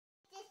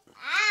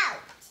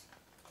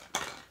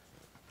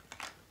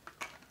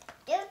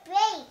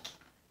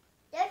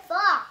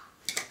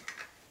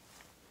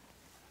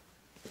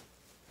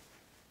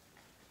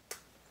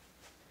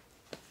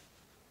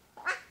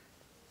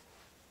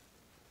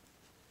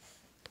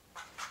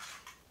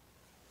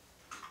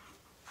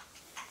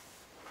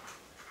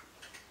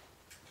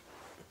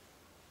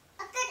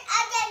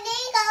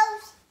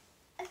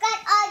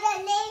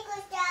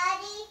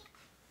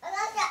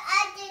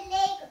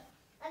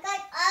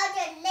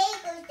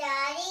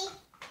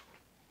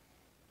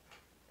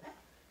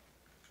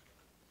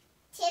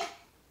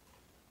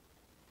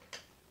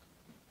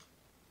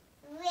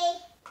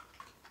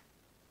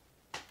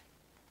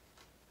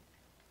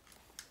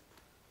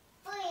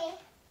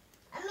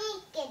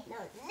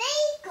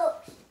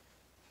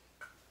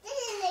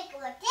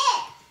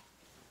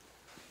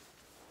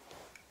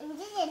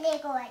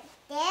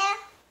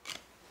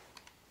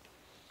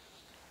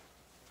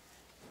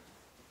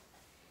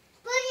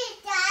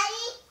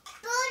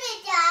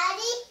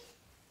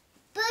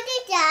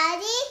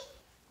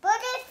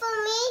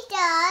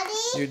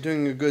You're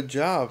doing a good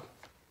job.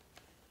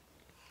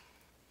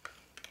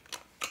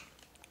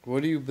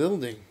 What are you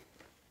building?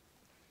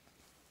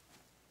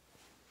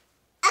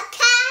 A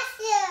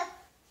castle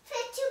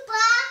for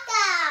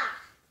Chewbacca.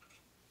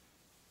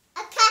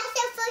 A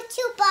castle for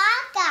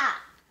Chewbacca.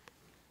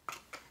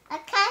 A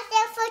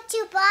castle for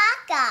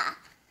Chewbacca.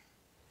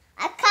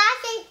 A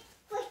castle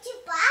for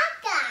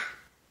Chewbacca.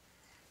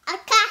 A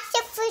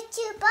castle for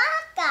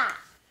Chewbacca.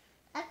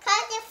 A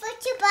castle for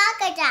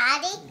Chewbacca,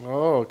 Daddy.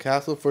 Oh, a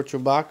castle for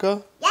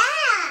Chewbacca? Yeah.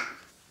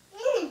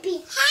 You're gonna be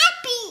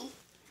happy.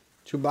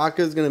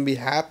 Chewbacca's gonna be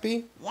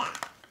happy? Yeah.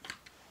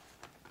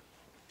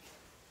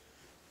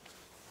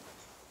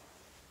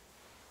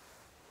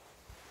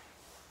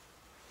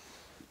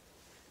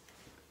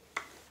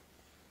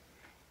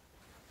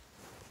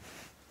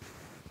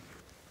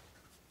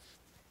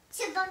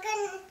 Chewbacca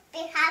gonna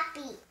be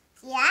happy.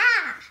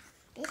 Yeah.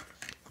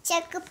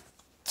 Chewbacca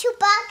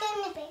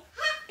gonna be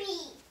happy.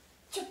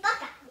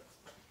 Chewbacca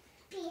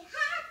be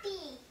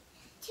happy.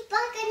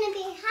 Chewbacca gonna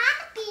be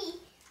happy.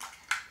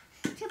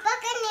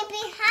 Chewbacca gonna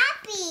be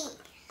happy.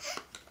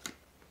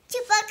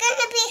 Chewbacca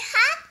gonna be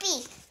happy.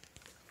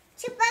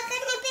 Chewbacca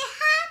gonna be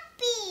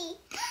happy.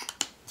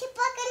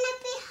 Chewbacca gonna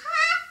be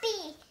happy.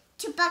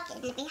 Chewbacca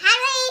gonna be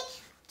happy.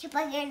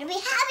 Chewbacca gonna be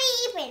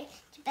happy.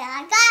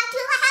 Chewbacca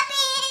too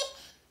happy.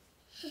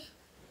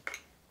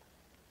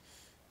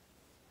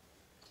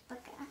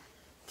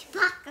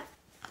 Chewbacca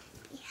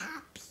be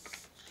happy.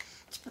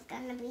 Chewbacca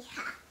gonna be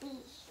happy.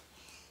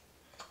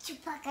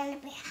 Chewbacca gonna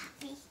be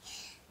happy.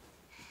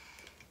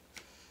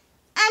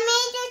 I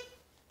made it.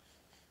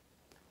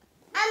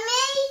 I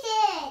made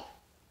it.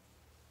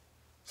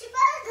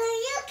 Chewbacca,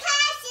 your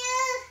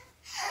castle.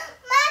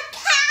 My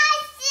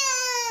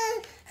castle.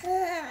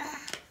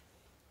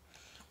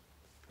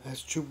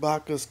 That's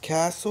Chewbacca's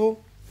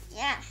castle?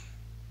 Yeah.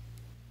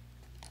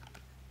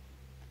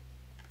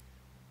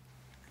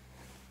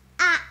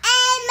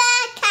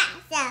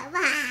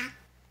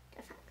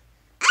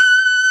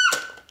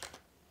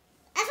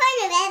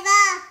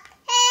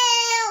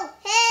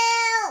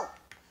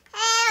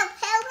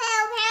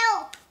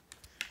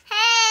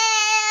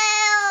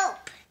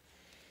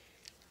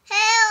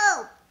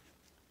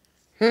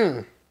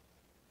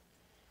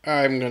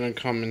 I'm gonna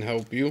come and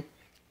help you.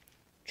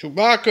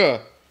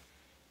 Chewbacca!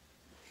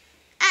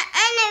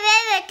 I'm the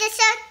river. They're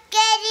so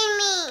getting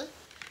me.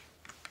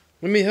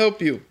 Let me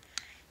help you.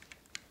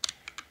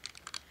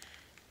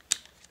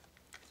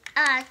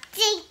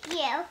 Thank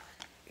you.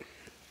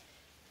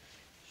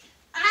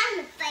 I'm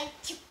gonna fight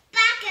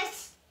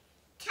Chewbacca's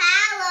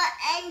tower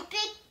and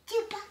big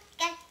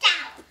Chewbacca's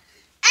tower.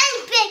 And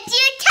big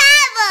your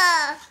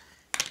tower.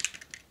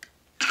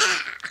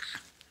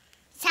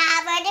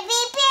 Tower to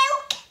be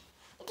built.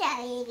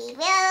 Tower to be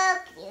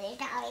built.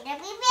 Tower to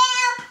be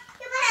built.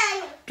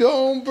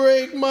 Don't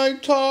break my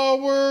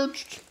tower,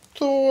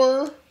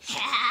 Thor.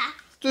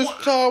 This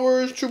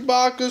tower is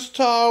Chewbacca's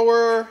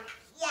tower.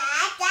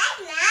 Yeah, that's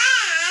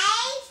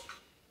nice.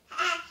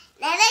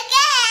 Let it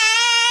go.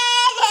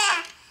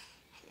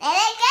 Let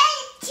it go,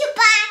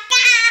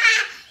 Chewbacca.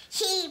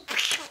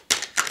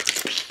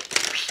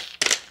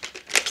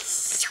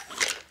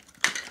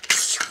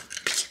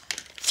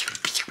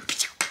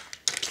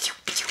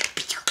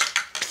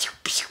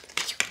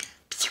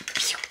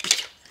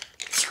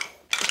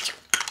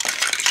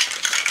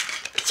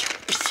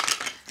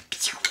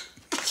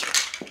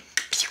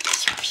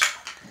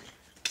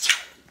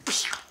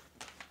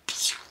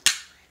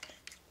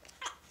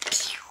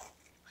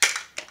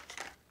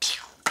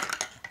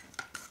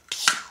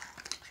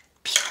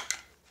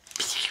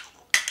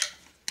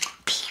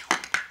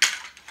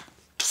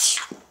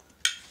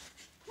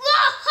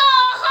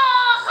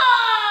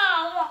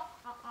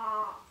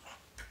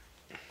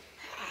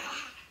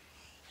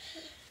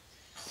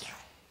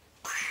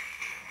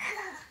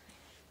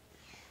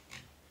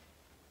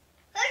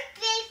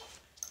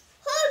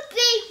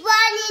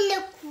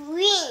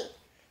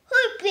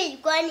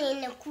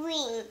 In the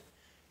green.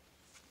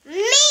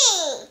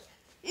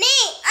 Me,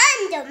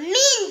 I'm the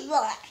mean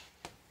one.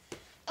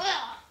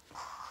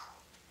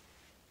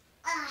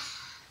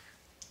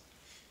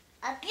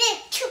 A big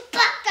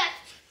Chewbacca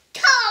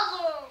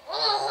tower.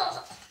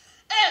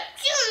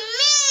 To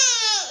me.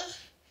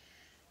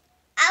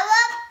 I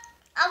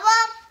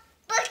want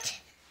put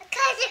a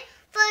cousin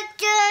for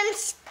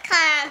germs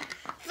come.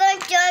 For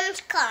germs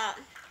come.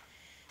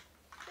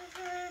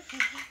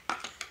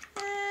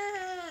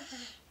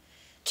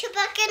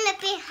 Chewbacca gonna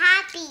be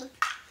happy.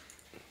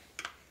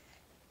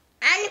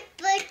 I'm gonna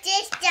put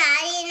this,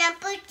 Daddy, and I'll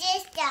put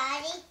this,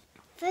 Daddy.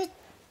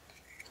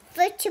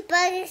 For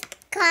Chewbacca's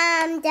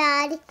calm,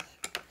 Daddy.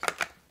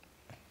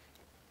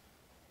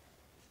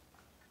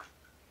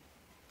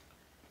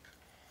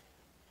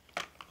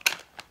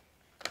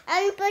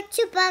 I'm gonna put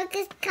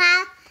Chewbacca's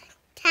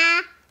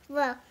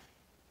tower.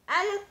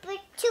 I'm gonna put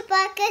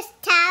Chewbacca's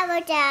tower,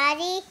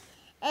 Daddy,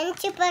 and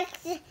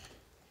Chewbacca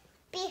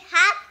be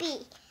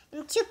happy.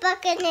 And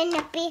Chewbacca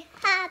gonna be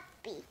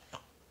happy.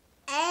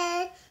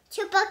 And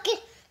Chewbacca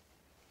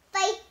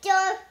fight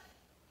door.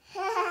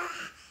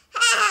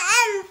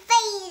 I'm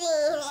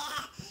fighting.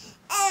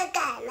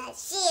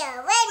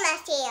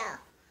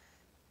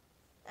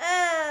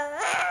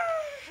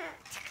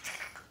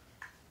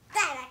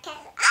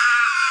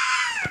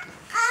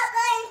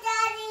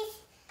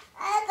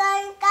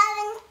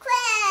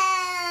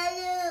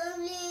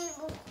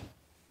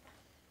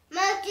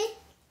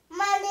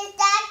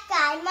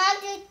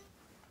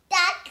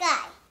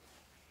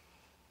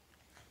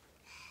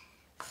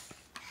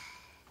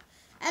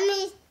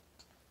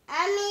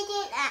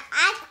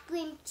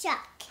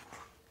 truck.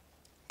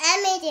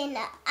 I'm making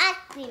an ice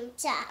cream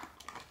truck.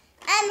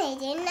 I'm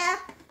making a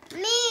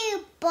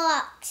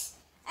mailbox.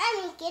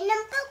 I'm making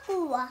a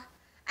bugua.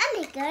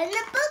 I'm making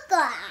a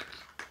bugua.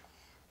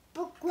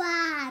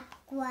 Bugua,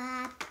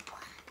 bugua,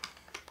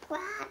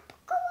 bugua,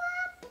 bugua,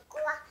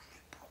 bugua,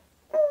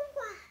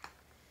 bugua.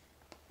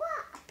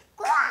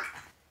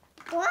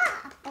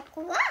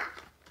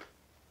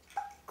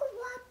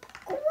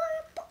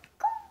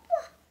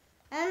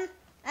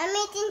 I'm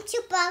making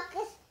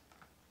Chewbacca's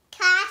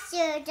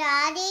castle,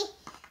 Daddy.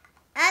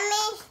 I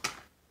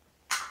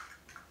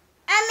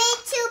made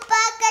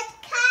Chewbacca's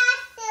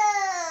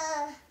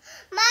castle.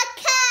 My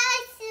castle.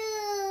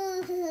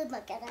 My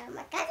castle,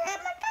 my castle,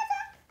 my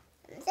castle.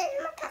 This is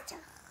my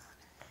castle.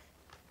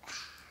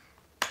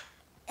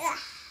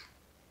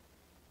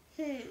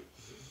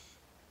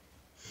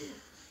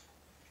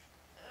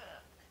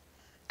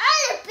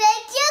 I'm a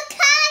big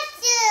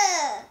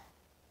castle.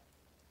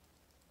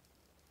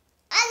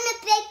 I'm a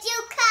big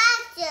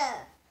castle.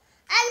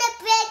 I'm a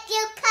big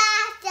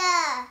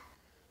castle.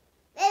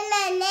 With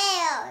my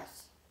nails.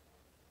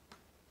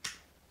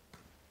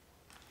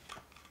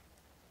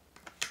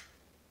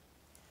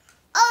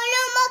 Oh,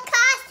 no more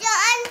castle.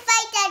 I'm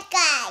fight that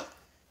guy.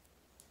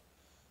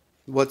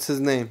 What's his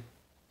name?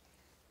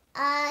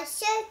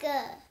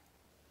 Sugar.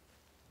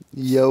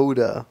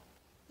 Yoda.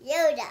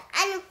 Yoda.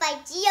 I'm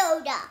fight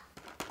Yoda.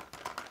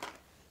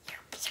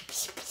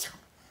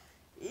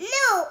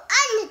 No,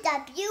 I'm the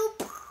W.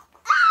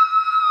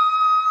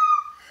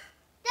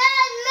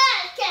 That's my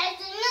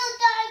castle. No,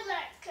 that's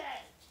my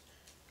castle.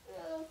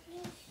 Oh,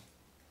 please.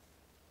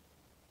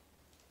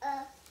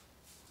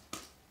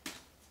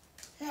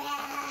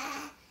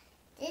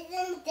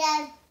 Isn't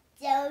that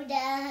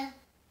Yoda?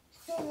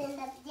 Isn't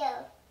that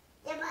Yoda?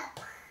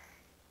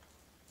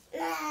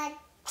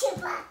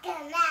 Chewbacca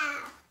now.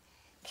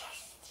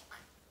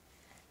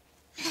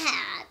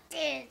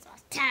 There's a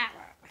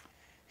tower.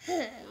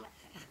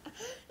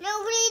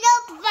 Nobody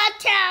knows my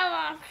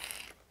tower.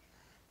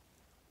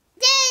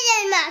 This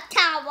is my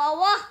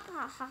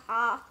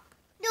tower.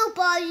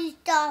 Nobody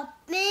stop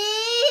me.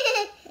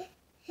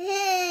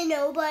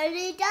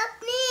 Nobody stop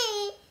me.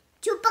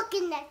 Chewbacca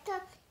next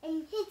up in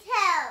his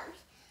house.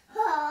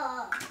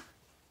 Oh.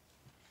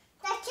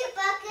 That's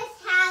Chewbacca's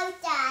house,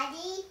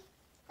 Daddy.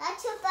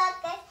 That's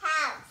Chewbacca's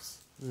house.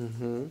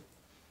 Mm-hmm.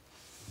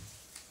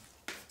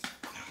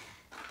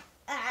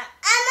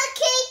 I'm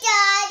okay,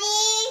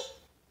 Daddy.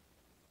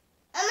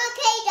 I'm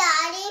okay,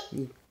 Daddy.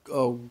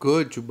 Oh,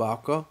 good,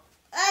 Chewbacca.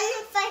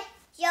 I'm for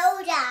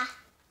Yoda.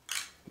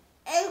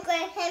 And for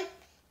him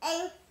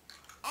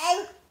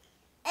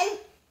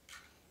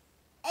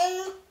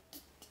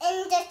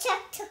and the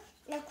truck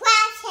the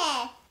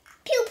crosshair.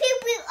 Pew pew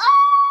pew. Oh!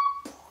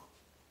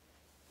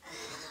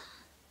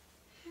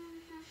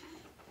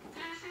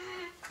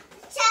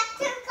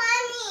 Tractor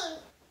coming.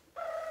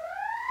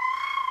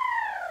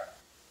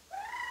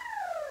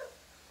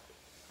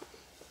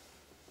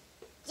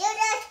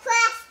 Yoda's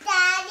cross,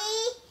 Daddy.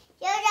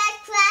 Yoda's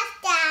cross,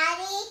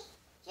 Daddy.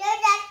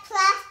 Yoda's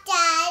cross,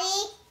 Daddy.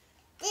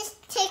 This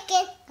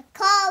chicken a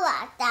car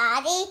wash,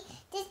 Daddy.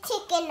 This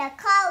chicken a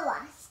car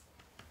wash.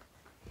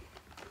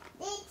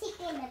 This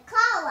chicken a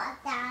car wash,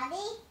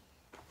 Daddy.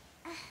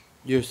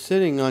 You're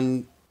sitting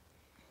on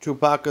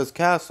Chewbacca's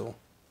castle.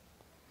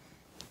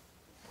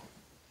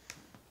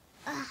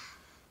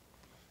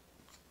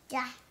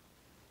 Yeah.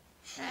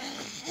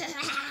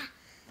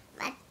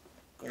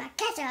 my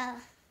castle.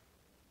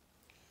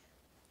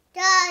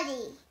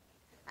 Daddy.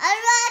 I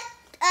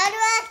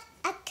want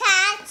a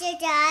castle,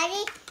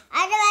 Daddy. I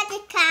want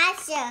a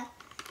castle.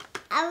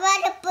 I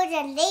want to put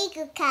a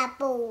Lego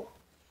couple.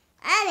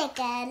 I make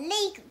a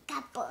Lego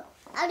couple.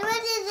 I want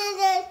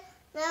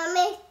to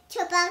make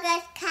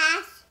Chewbacca's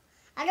castle.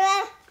 I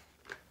want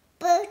to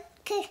put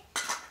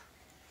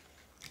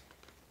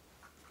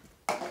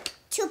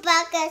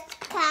Chewbacca's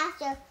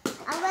castle.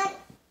 I want to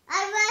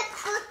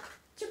put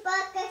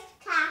Chewbacca's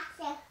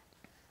castle.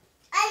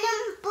 I want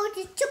to put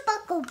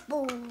Chewbacca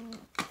boom.